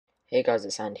Hey guys,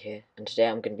 it's Andy here, and today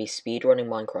I'm going to be speedrunning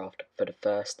Minecraft for the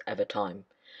first ever time.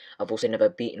 I've also never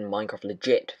beaten Minecraft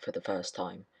legit for the first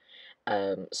time.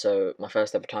 So my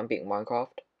first ever time beating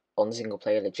Minecraft on single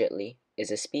player legitly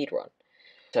is a speedrun.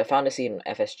 So I found a seed on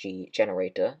FSG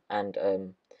generator, and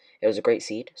it was a great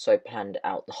seed, so I planned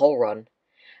out the whole run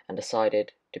and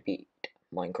decided to beat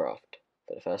Minecraft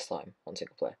for the first time on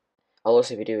single player. I'll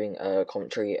also be doing a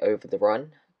commentary over the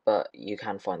run, but you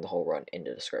can find the whole run in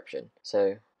the description.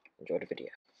 So enjoy the video.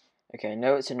 Okay, I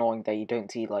know it's annoying that you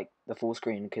don't see like the full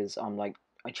screen because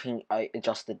I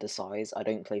adjusted the size. I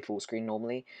don't play full screen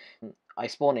normally. I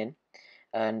spawn in,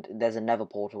 and there's a nether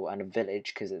portal and a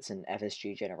village because it's an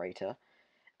FSG generator.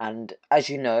 And as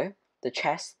you know, the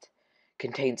chest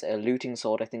contains a looting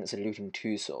sword. I think it's a looting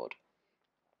 2 sword.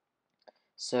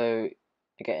 So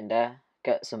I get in there,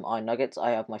 get some iron nuggets.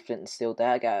 I have my flint and steel there.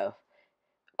 I get a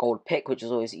gold pick, which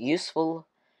is always useful.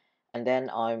 And then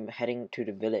I'm heading to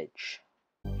the village.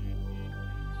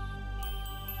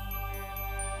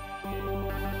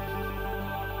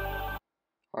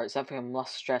 Alright, something I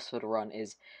must stress for the run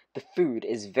is the food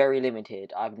is very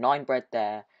limited. I have 9 bread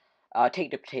there. I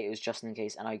take the potatoes just in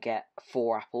case, and I get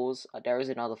 4 apples. There is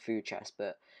another food chest,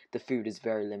 but the food is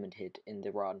very limited in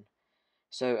the run.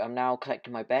 So I'm now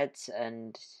collecting my beds,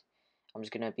 and I'm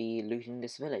just going to be looting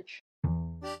this village.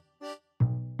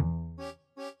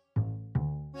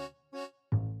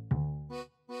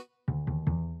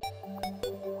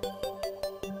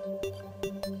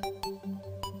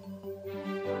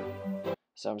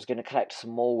 So I'm just going to collect some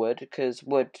more wood, because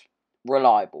wood,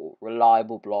 reliable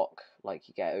block, like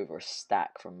you get over a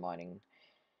stack from mining,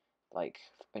 like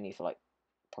only for like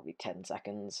probably 10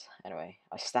 seconds. Anyway,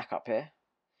 I stack up here.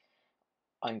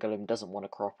 Golem doesn't want to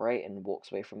cooperate and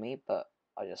walks away from me, but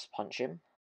I just punch him.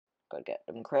 Gotta get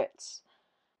them crits.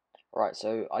 Right,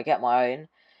 so I get my iron.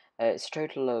 It's a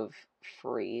total of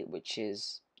 3, which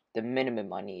is the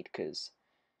minimum I need, because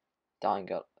dying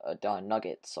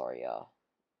nuggets, sorry,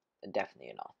 definitely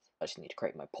enough. I just need to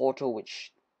create my portal,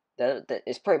 which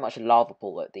it's pretty much a lava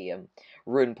pool at the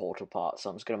ruin portal part, so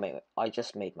I'm just gonna I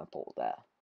just made my portal there.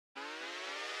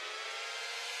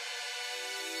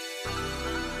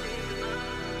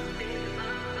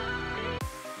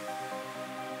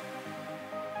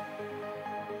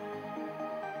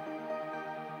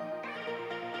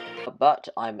 But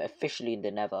I'm officially in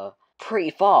the nether pretty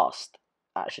fast,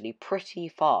 actually, pretty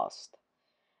fast.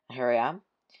 Here I am.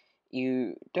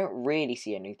 You don't really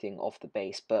see anything off the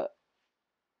base, but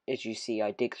as you see,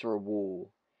 I dig through a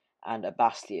wall, and a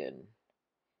bastion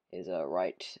is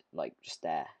right, like, just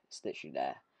there. It's literally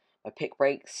there. My pick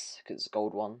breaks, because it's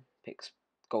gold one.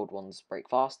 Gold ones break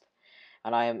fast.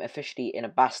 And I am officially in a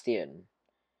bastion.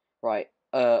 Right,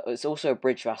 it's also a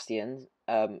bridge bastion,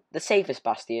 the safest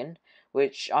bastion,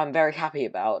 which I'm very happy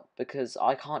about, because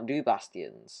I can't do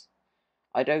bastions.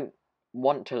 I don't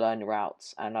want to learn the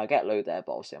routes, and I get low there,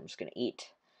 but obviously I'm just going to eat.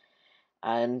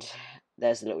 And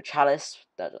there's a little chalice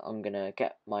that I'm going to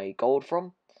get my gold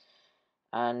from,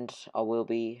 and I will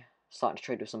be starting to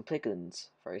trade with some piglins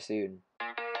very soon.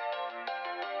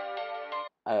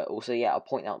 Also, yeah, I'll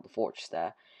point out the fortress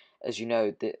there. As you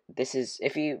know, this is,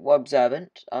 if you were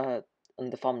observant, on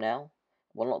the thumbnail,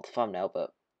 well, not the thumbnail,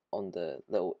 but on the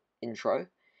little intro,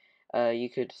 you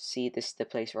could see this the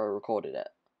place where I recorded it.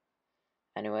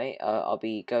 Anyway, I'll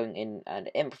be going in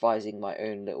and improvising my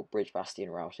own little bridge bastion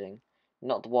routing.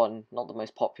 Not the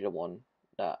most popular one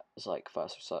that is like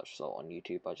first research result on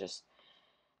YouTube. I just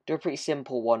do a pretty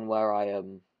simple one where I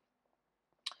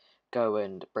go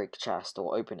and break a chest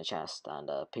or open a chest, and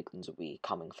piglins will be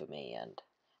coming for me, and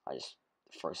I just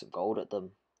throw some gold at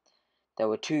them. There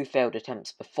were 2 failed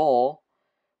attempts before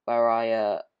where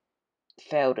I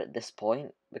failed at this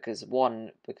point, because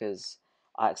 1, because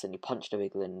I accidentally punched a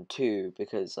piglin, and 2,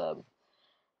 because a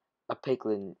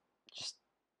piglin just,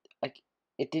 like,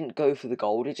 it didn't go for the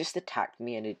gold, it just attacked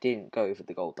me, and it didn't go for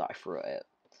the gold that I threw at it.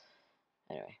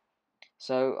 Anyway,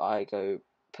 so I go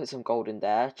put some gold in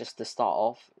there just to start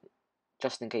off,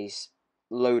 just in case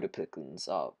load of piglins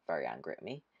are very angry at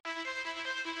me.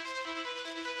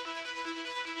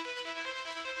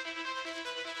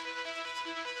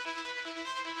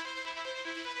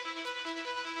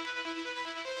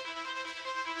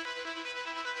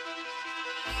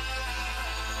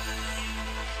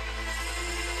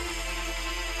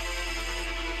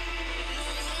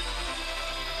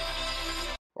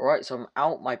 Alright, so I'm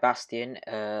out my bastion,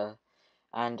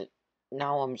 and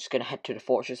now I'm just going to head to the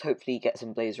fortress, hopefully get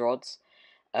some blaze rods,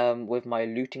 with my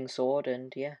looting sword,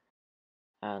 and yeah.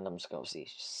 And I'm just obviously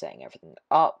setting everything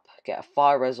up, get a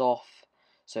fire res off,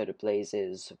 so the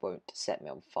blazes won't set me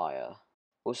on fire.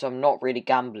 Also, I'm not really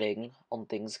gambling on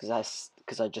things, because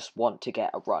because I just want to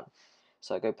get a run.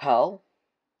 So I go Pearl,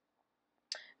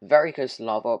 very close to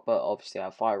lava, but obviously I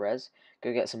have fire res.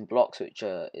 Go get some blocks, which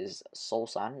is soul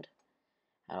sand,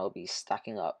 and I'll be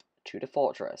stacking up to the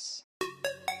fortress.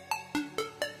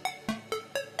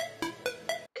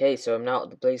 Okay, so I'm now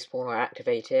at the blaze spawner. I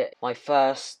activate it. My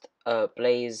first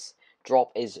blaze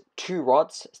drop is 2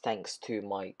 rods, thanks to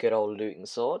my good old looting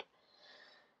sword.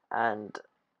 And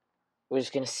we're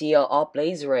just going to see our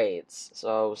blaze raids.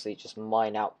 So obviously just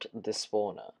mine out the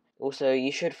spawner. Also,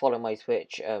 you should follow my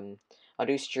Twitch. I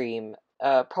do stream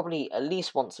probably at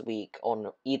least once a week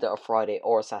on either a Friday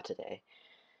or a Saturday.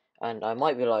 And I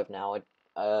might be live now,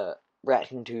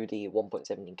 reacting to the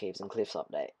 1.17 Caves and Cliffs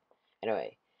update.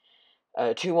 Anyway,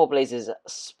 2 more blazes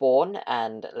spawn,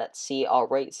 and let's see our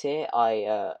rates here.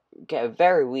 I get a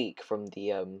very weak from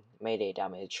the melee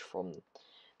damage from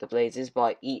the blazes, but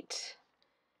I eat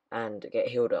and get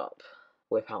healed up.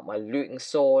 Whip out my looting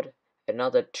sword,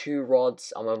 another 2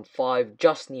 rods, I'm on 5,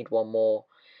 just need 1 more,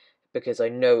 because I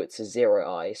know it's a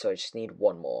 0-eye, so I just need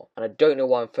 1 more. And I don't know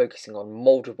why I'm focusing on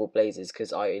multiple blazes,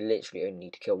 because I literally only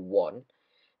need to kill 1.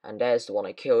 And there's the one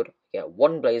I killed. I get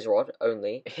 1 blaze rod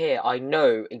only. Here, I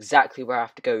know exactly where I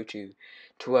have to go to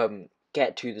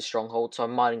get to the stronghold, so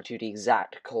I'm mining to the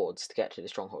exact chords to get to the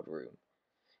stronghold room.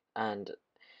 And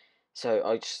so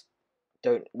I just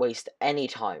don't waste any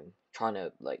time trying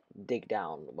to, like, dig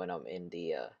down when I'm in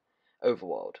the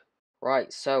overworld.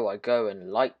 Right, so I go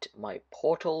and light my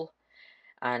portal,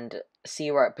 and see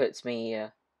where it puts me.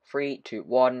 3, 2,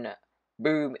 1,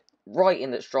 boom, right in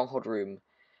the stronghold room.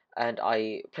 And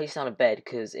I place down a bed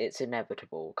because it's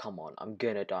inevitable. Come on, I'm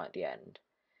gonna die at the end.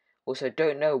 Also,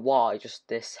 don't know why just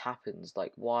this happens.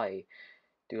 Like, why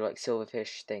do, like,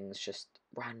 silverfish things just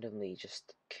randomly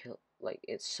just kill? Like,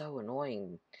 it's so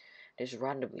annoying. They just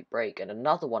randomly break, and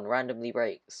another one randomly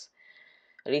breaks.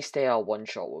 At least they are one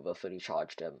shot with a fully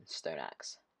charged stone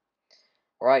axe.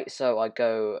 Right, so I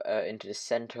go into the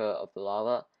center of the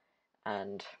lava,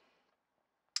 and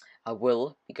I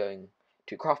will be going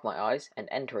to craft my eyes and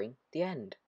entering the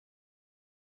end.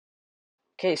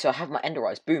 Okay, so I have my ender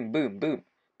eyes. Boom, boom, boom,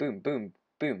 boom, boom,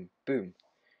 boom, boom,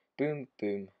 boom,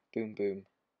 boom, boom, boom.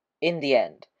 In the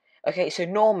end. Okay, so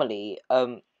normally,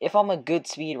 if I'm a good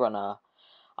speedrunner,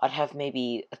 I'd have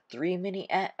maybe a 3-minute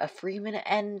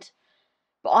end.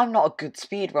 But I'm not a good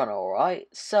speedrunner, alright?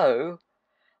 So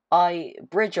I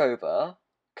bridge over,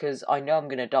 because I know I'm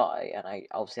gonna die, and I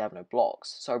obviously have no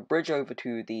blocks. So I bridge over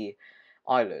to the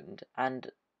island,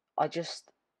 and I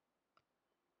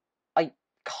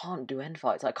can't do end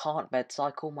fights. I can't bed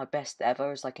cycle. My best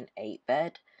ever is like an 8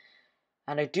 bed.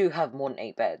 And I do have more than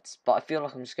 8 beds, but I feel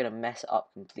like I'm just going to mess it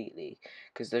up completely,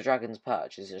 because the Dragon's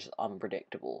Perch is just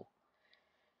unpredictable.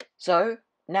 So,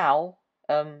 now,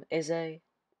 is a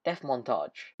death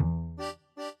montage.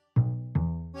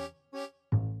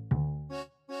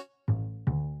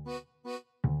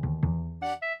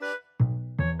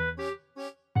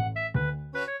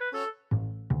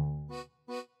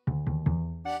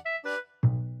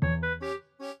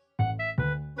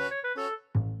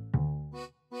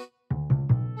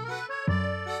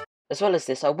 As well as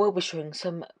this, I will be showing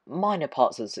some minor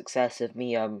parts of the success of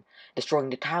me, destroying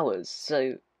the towers.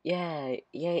 So, yeah,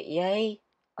 yay,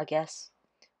 I guess.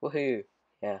 Woohoo,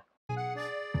 yeah.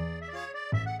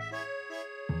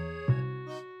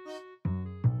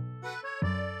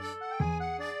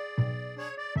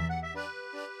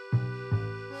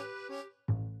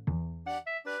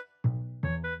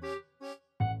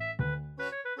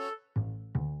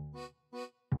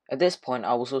 At this point,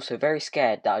 I was also very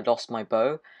scared that I lost my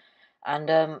bow,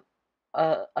 and,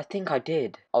 I think I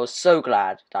did. I was so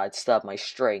glad that I'd stubbed my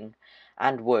string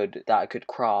and wood that I could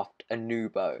craft a new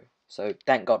bow. So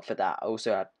thank God for that. I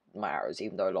also had my arrows,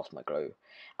 even though I lost my glow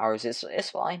arrows. It's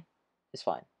fine. It's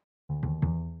fine.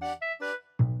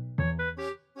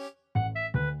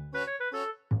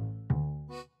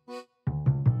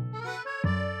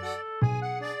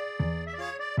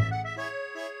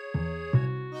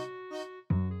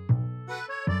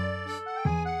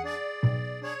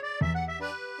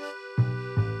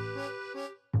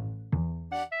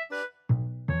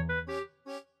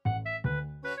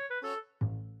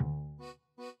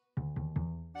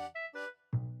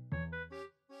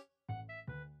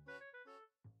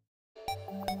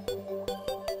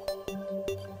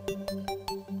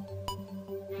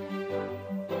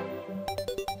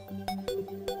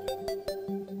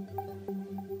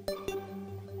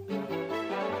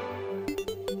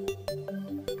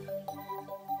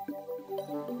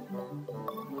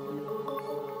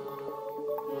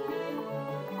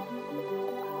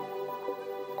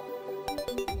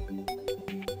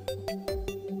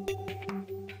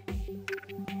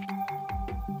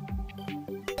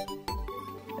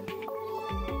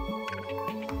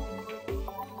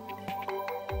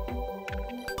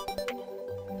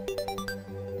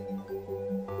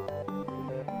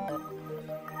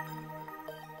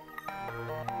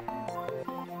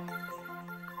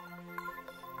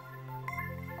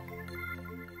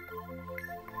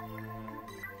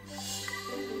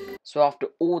 So after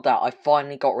all that, I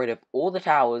finally got rid of all the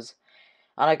towers,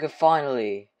 and I could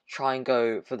finally try and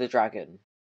go for the dragon.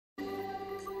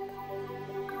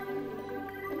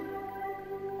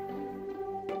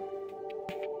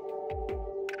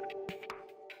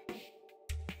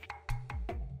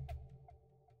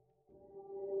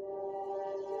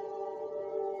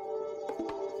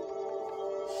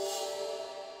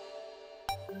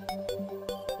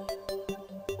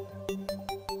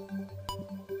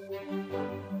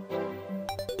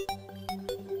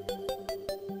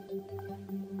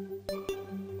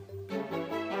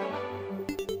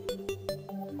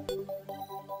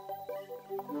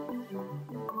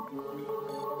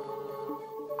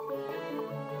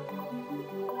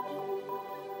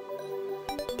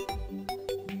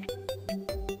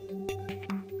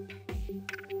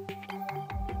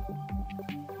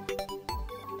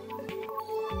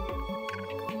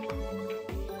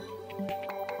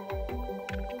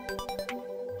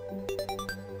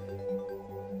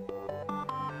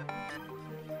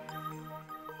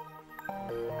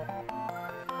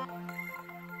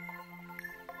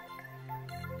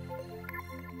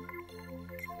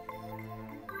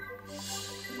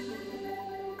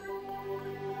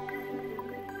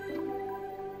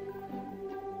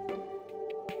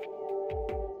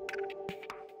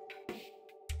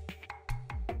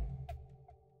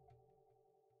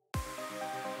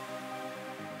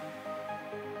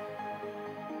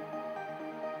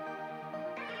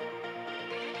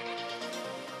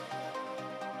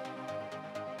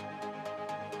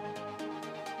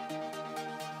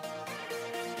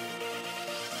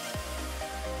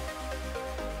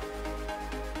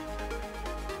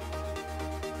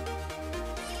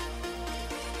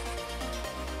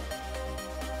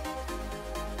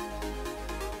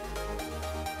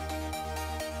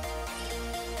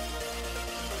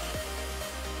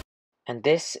 And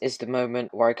this is the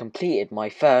moment where I completed my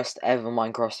first ever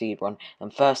Minecraft speedrun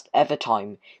and first ever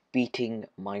time beating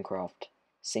Minecraft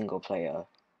single player.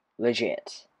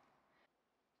 Legit.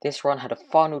 This run had a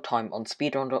final time on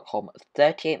speedrun.com of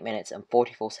 38 minutes and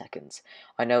 44 seconds.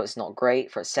 I know it's not great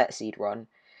for a set seed run,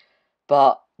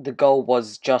 but the goal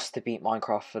was just to beat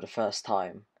Minecraft for the first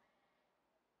time.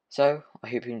 So, I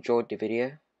hope you enjoyed the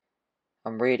video.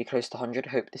 I'm really close to 100,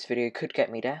 hope this video could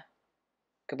get me there.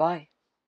 Goodbye.